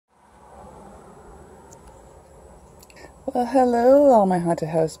Well, hello, all my haunted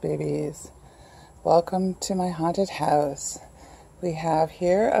house babies. Welcome to my haunted house. We have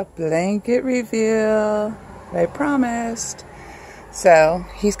here a blanket reveal. I promised. So,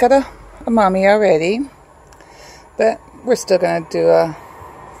 he's got a mommy already, but we're still going to do a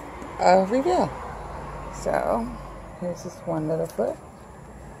reveal. So, here's this one little foot.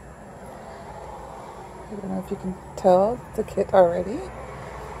 I don't know if you can tell the kit already.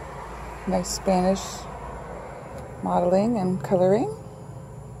 Nice Spanish modeling and coloring.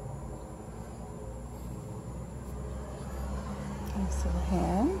 Nice little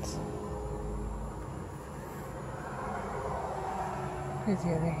hand. Here's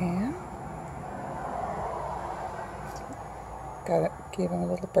the other hand. Got it. Gave him a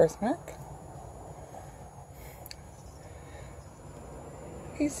little birthmark.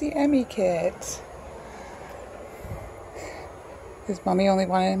 Here's the Emmy kit. His mommy only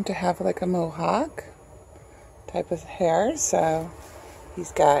wanted him to have like a mohawk type of hair, so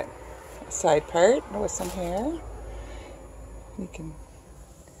he's got a side part with some hair. You can,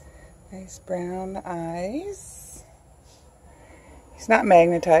 nice brown eyes. He's not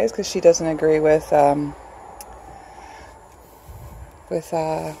magnetized because she doesn't agree with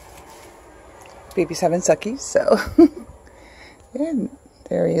babies having suckies, so and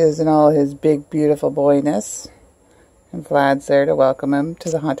there he is in all his big beautiful boyness. And Vlad's there to welcome him to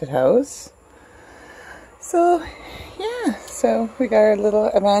the haunted house. So, yeah. So, we got our little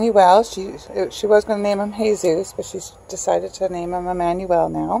Emanuel. She was going to name him Jesus, but she's decided to name him Emanuel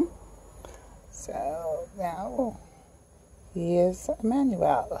now. So, now, he is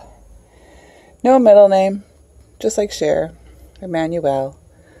Emanuel. No middle name. Just like Cher. Emanuel.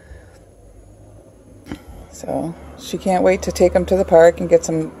 So, she can't wait to take him to the park and get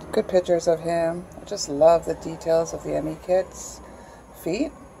some good pictures of him. I just love the details of the Emmy kit's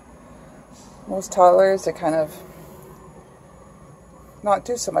feet. Most toddlers, they kind of not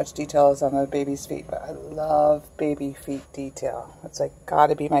do so much details on the baby's feet, but I love baby feet detail. It's like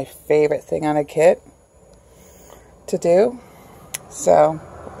gotta be my favorite thing on a kit to do. So,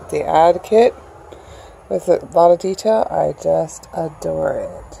 the ad kit with a lot of detail, I just adore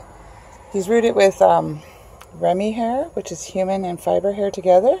it. He's rooted with Remy hair, which is human and fiber hair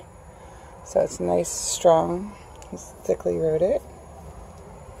together. So it's nice, strong. He's thickly rooted.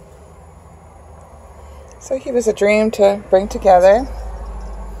 So he was a dream to bring together.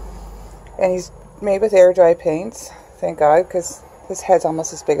 And he's made with air dry paints, thank God, because his head's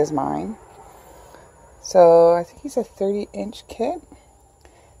almost as big as mine. So I think he's a 30-inch kit.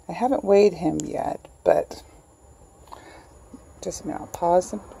 I haven't weighed him yet, but just a minute, I'll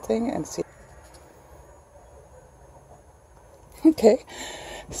pause the thing and see. Okay,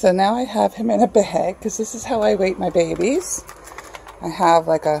 so now I have him in a bag, because this is how I weight my babies. I have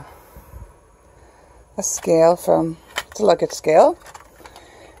like a scale from, it's a luggage scale,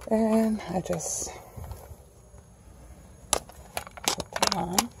 and I just put that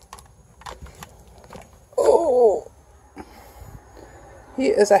on. Oh, he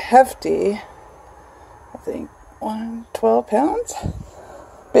is a hefty, I think 12 pounds,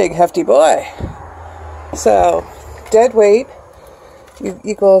 big hefty boy. So dead weight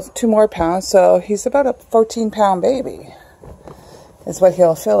equals 2 more pounds, so he's about a 14-pound baby is what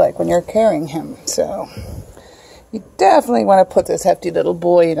he'll feel like when you're carrying him. So you definitely want to put this hefty little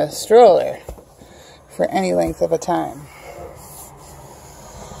boy in a stroller for any length of a time.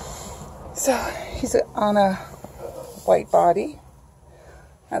 So he's on a white body.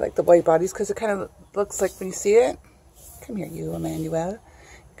 I like the white bodies because it kind of looks like, when you see it, come here you Emanuel,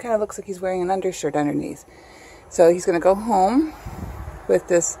 it kind of looks like he's wearing an undershirt underneath. So he's going to go home with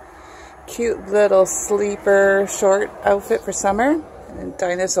this cute little sleeper short outfit for summer and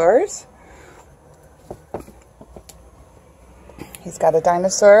dinosaurs. He's got a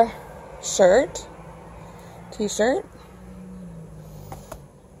dinosaur shirt, t-shirt.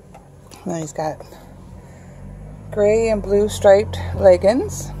 And then he's got gray and blue striped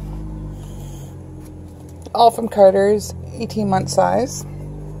leggings, all from Carter's, 18-month size.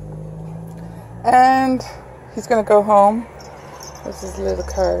 And he's going to go home. This is a little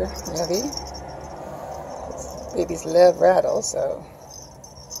car ready. Babies love rattles, so.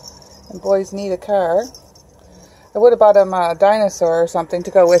 And boys need a car. I would have bought him a dinosaur or something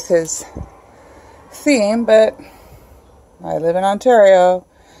to go with his theme, but I live in Ontario,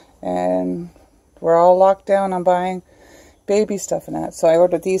 and we're all locked down on buying baby stuff and that. So I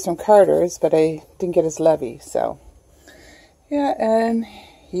ordered these from Carter's, but I didn't get his levy, so. Yeah, and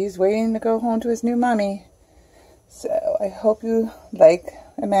he's waiting to go home to his new mommy. So I hope you like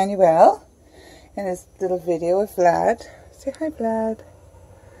Emanuel and his little video with Vlad. Say hi, Vlad.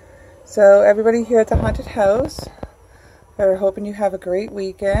 So everybody here at the haunted house, We're hoping you have a great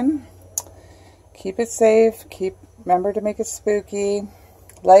weekend. Keep it safe. Remember to make it spooky.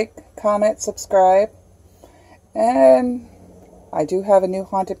 Like, comment, subscribe. And I do have a new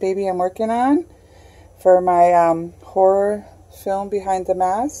haunted baby I'm working on for my horror film Behind the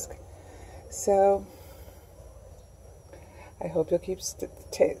Mask. So I hope you'll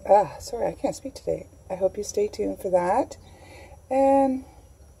sorry, I can't speak today. I hope you stay tuned for that. And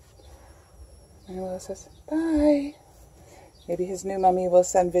Emanuel says bye. Maybe his new mummy will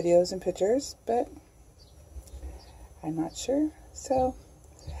send videos and pictures, but I'm not sure. So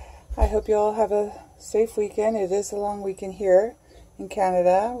I hope you all have a safe weekend. It is a long weekend here in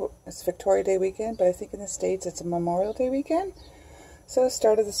Canada. It's Victoria Day weekend, but I think in the States it's a Memorial Day weekend. So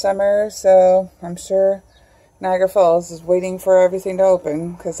start of the summer, so I'm sure Niagara Falls is waiting for everything to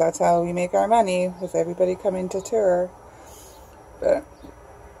open, because that's how we make our money, with everybody coming to tour. But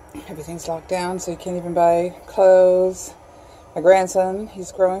everything's locked down, so you can't even buy clothes. My grandson,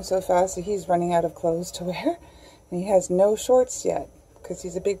 he's growing so fast that he's running out of clothes to wear. And he has no shorts yet, because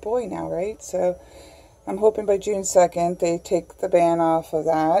he's a big boy now, right? So I'm hoping by June 2nd they take the ban off of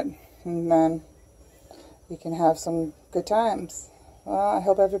that, and then we can have some good times. Well, I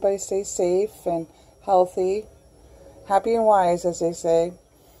hope everybody stays safe and healthy, happy and wise, as they say.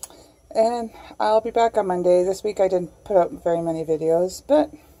 And I'll be back on Monday. This week I didn't put up very many videos,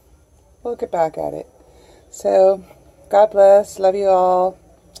 but we'll get back at it. So God bless, love you all,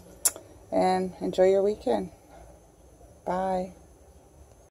 and enjoy your weekend. Bye.